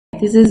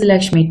this is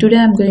Lakshmi. Today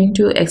I'm going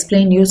to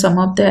explain you some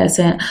of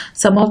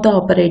the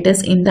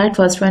operators. In that,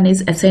 first one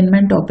is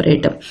assignment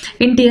operator.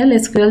 In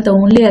TLSQL, the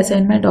only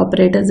assignment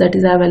operators that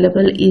is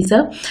available is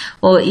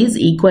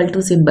equal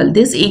to symbol.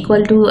 This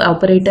equal to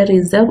operator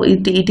is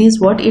it is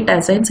what it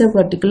assigns a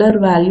particular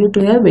value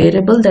to a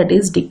variable that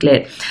is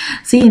declared.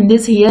 See, in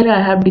this here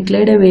I have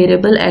declared a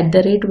variable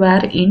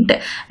 @var int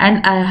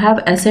and I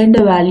have assigned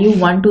a value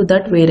 1 to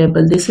that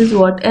variable. This is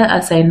what a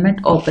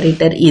assignment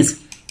operator is.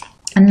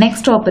 And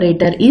next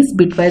operator is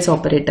bitwise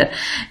operator.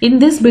 In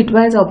this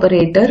bitwise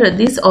operator,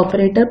 this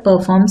operator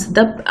performs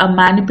the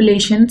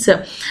manipulations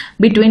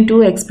between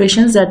two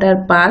expressions that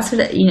are passed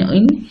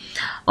in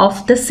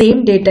of the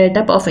same data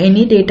type, of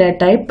any data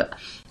type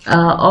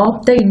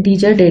of the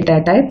integer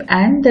data type,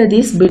 and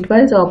this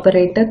bitwise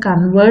operator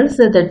converts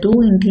the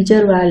two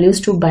integer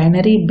values to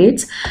binary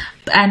bits,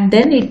 and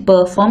then it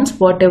performs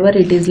whatever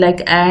it is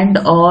like and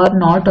or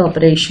not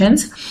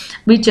operations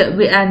which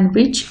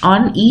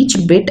on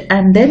each bit,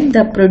 and then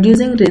the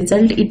producing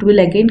result it will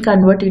again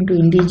convert into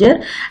integer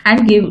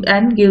and give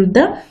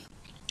the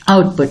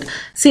output.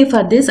 See,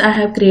 for this I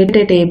have created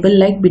a table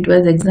like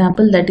Bitwise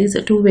example, that is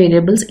two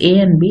variables a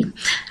and b.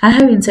 I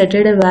have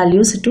inserted a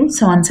values to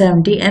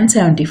 170 and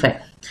 75.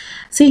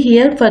 See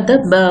here, for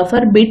the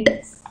for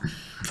bit,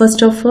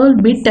 first of all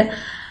bit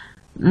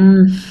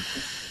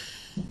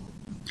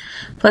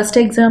first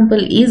example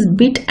is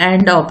bit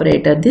AND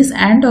operator. This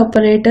AND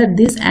operator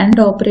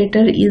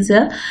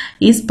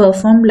is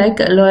performed like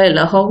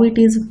how it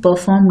is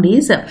performed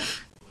is,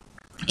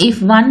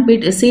 if one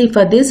bit, see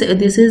for this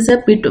is a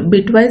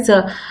bitwise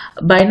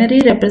binary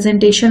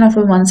representation of a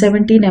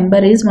 170 number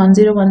is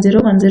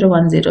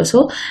 10101010.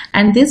 So,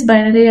 and this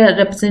binary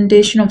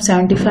representation of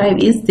 75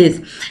 is this.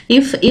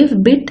 If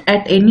bit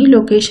at any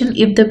location,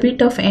 if the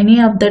bit of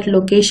any of that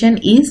location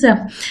is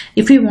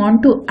if we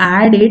want to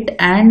add it,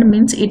 and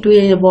means it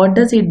will, what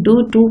does it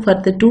do to for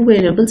the two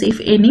variables, if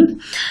any,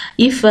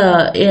 if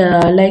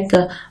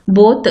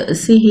both,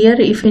 see here,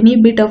 if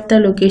any bit of the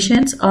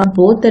locations or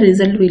both, the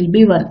result will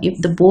be 1. If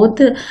the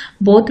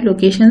both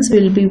locations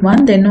will be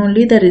 1, then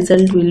only the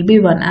result will be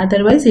 1,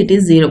 otherwise it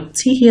is 0.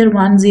 See here,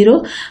 1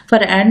 0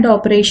 for AND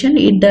operation,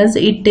 it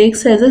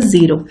takes as a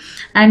 0,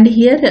 and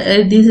here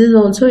this is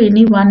also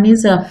any 1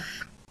 is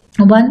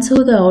 1, so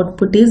the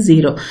output is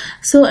 0.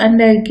 So, and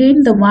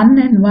again the 1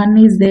 and 1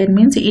 is there,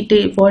 means it,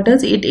 what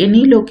does it,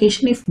 any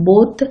location, if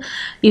both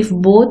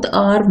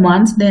are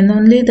 1s, then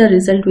only the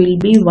result will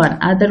be 1,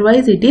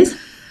 otherwise it is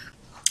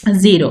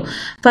 0.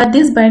 For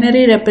this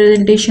binary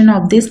representation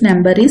of this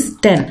number is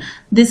 10.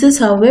 This is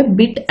how a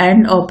bit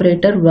AND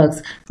operator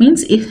works.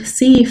 Means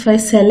if I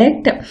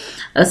select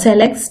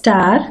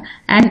star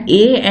and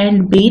a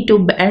and b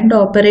to AND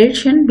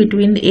operation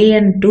between a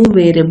and two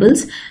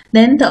variables,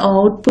 then the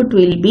output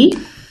will be,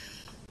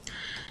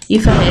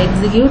 if I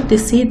execute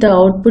this, see the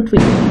output will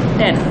be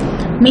 10.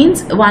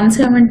 Means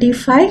 170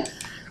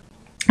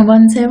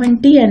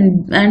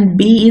 and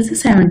b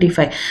is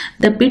 75.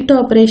 The bit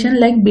operation,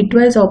 like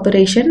bitwise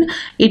operation,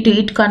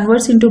 it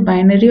converts into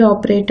binary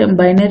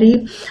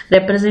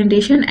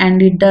representation,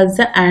 and it does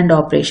the AND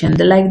operation.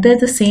 Like that,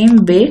 the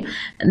same way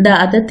the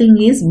other thing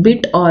is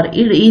bit OR.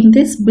 In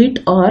this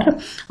bit OR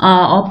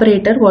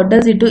operator, what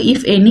does it do?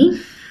 If any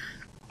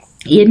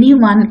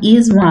one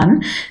is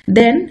 1,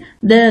 then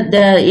the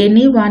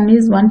any one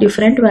is one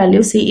different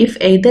value. See, if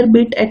either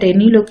bit at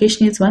any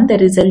location is 1, the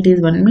result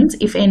is 1. Means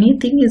if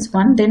anything is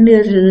 1, then the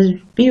result will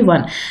be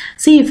 1.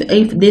 See,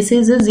 if this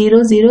is a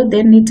 0 0,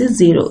 then it is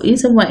 0.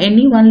 Is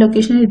any one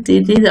location, it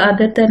is,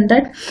 other than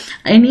that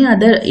any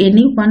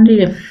one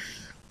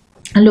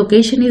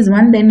location is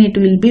 1, then it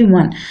will be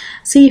 1.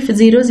 See, if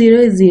 0 0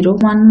 is 0,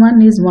 1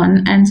 1 is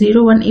 1, and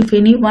 0 1, if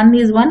any one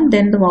is 1,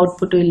 then the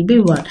output will be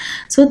 1.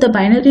 So the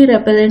binary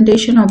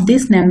representation of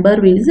this number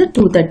is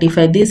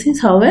 235. This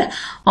is how a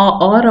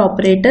OR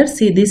operator,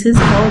 see, this is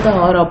how the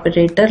OR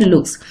operator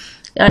looks.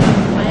 And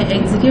if I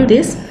execute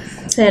this,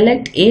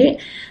 select A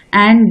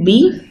and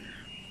B,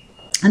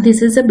 and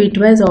this is a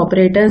bitwise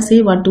operator, say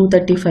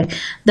 235.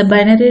 The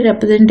binary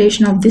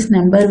representation of this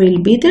number will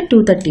be the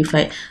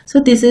 235. So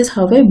this is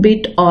how a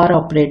bit OR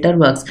operator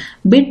works.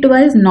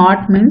 Bitwise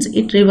not means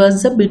it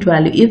reverses the bit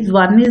value. If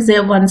one is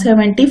a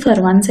 170, for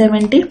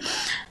 170,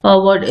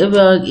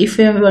 if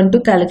you want to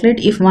calculate,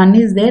 if 1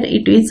 is there,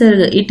 it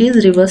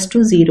is reversed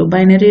to 0.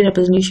 Binary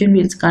representation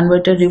is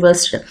converted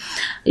reversed.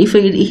 If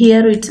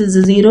here it is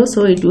 0,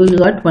 so it will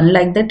got 1.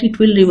 Like that, it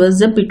will reverse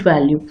the bit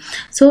value.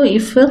 So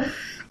if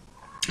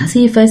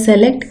see, if I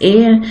select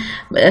a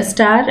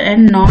star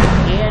and not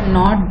a and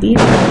not b,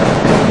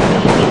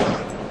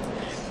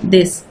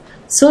 this.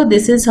 So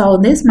this is how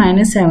this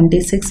minus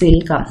 76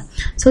 will come.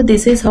 So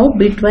this is how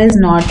bitwise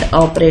not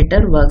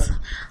operator works.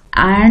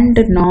 And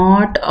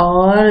not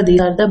or, these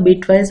are the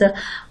bitwise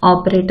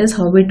operators,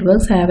 how it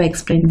works I have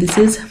explained. This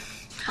is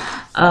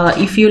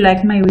if you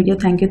like my video,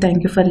 thank you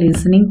for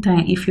listening.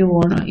 If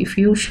you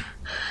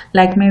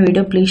like my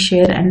video, please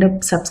share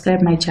and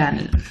subscribe my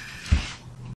channel.